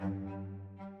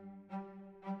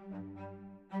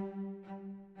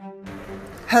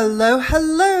Hello,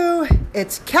 hello.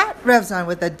 It's Kat Revzon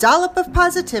with a dollop of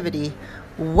positivity.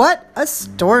 What a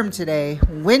storm today.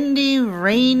 Windy,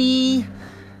 rainy,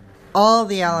 all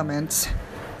the elements.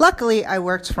 Luckily, I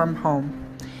worked from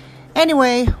home.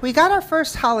 Anyway, we got our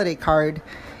first holiday card,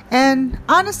 and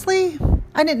honestly,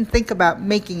 I didn't think about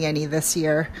making any this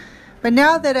year. But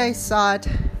now that I saw it,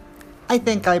 I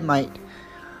think I might.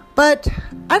 But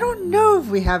I don't know if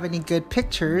we have any good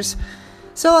pictures,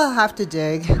 so I'll have to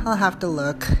dig. I'll have to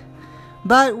look.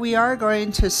 But we are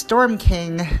going to Storm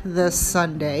King this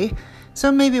Sunday,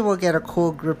 so maybe we'll get a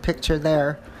cool group picture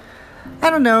there. I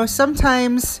don't know,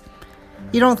 sometimes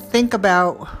you don't think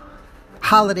about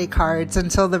holiday cards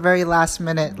until the very last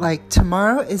minute. Like,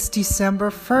 tomorrow is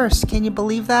December 1st. Can you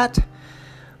believe that?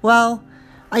 Well,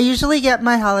 I usually get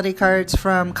my holiday cards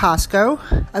from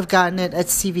Costco. I've gotten it at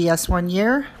CVS one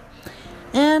year.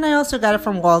 And I also got it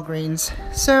from Walgreens.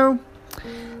 So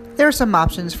there are some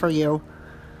options for you.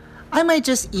 I might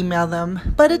just email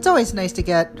them, but it's always nice to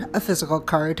get a physical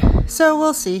card. So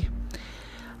we'll see.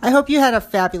 I hope you had a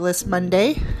fabulous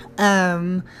Monday.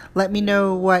 Let me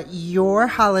know what your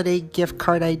holiday gift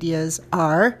card ideas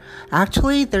are.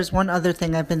 Actually, there's one other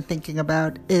thing I've been thinking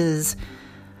about is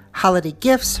holiday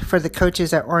gifts for the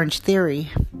coaches at Orange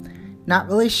Theory. Not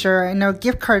really sure. I know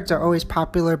gift cards are always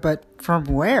popular, but from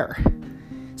where?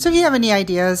 So if you have any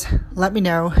ideas, let me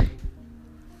know.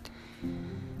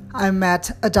 I'm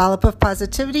at A Dollop of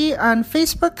Positivity on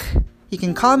Facebook. You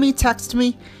can call me, text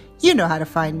me. You know how to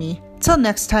find me. Till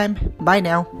next time, bye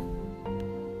now.